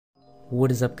What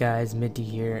is up guys, Minty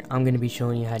here. I'm going to be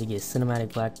showing you how to get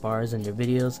cinematic black bars in your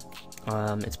videos.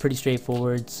 It's pretty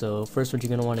straightforward. So first what you're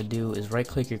going to want to do is right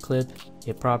click your clip,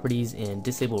 hit properties and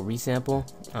disable resample.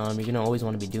 You're going to always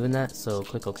want to be doing that, so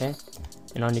click OK.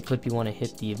 And on your clip you want to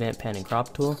hit the event pan and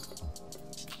crop tool.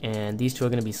 And these two are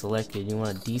going to be selected. You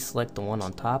want to deselect the one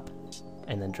on top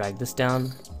and then drag this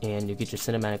down and you get your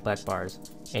cinematic black bars.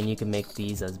 And you can make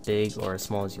these as big or as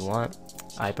small as you want.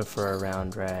 I prefer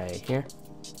around right here.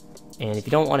 And if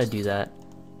you don't want to do that,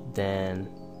 then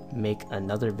make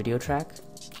another video track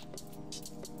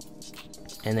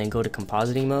and then go to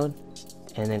compositing mode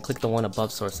and then click the one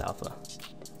above source alpha.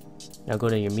 Now go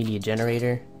to your media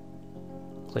generator,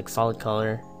 click solid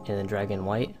color and then drag in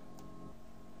white,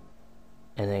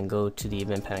 and then go to the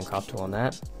event pan and crop tool on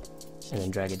that and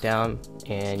then drag it down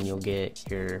and you'll get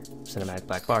your cinematic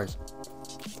black bars.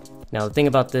 Now the thing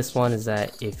about this one is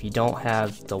that if you don't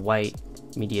have the white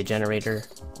media generator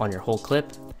on your whole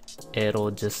clip, it'll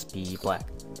just be black,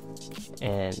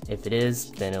 and if it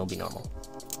is, then it'll be normal.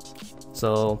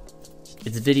 So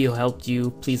if the video helped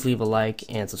you, please leave a like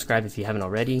and subscribe if you haven't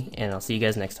already, and I'll see you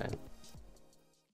guys next time.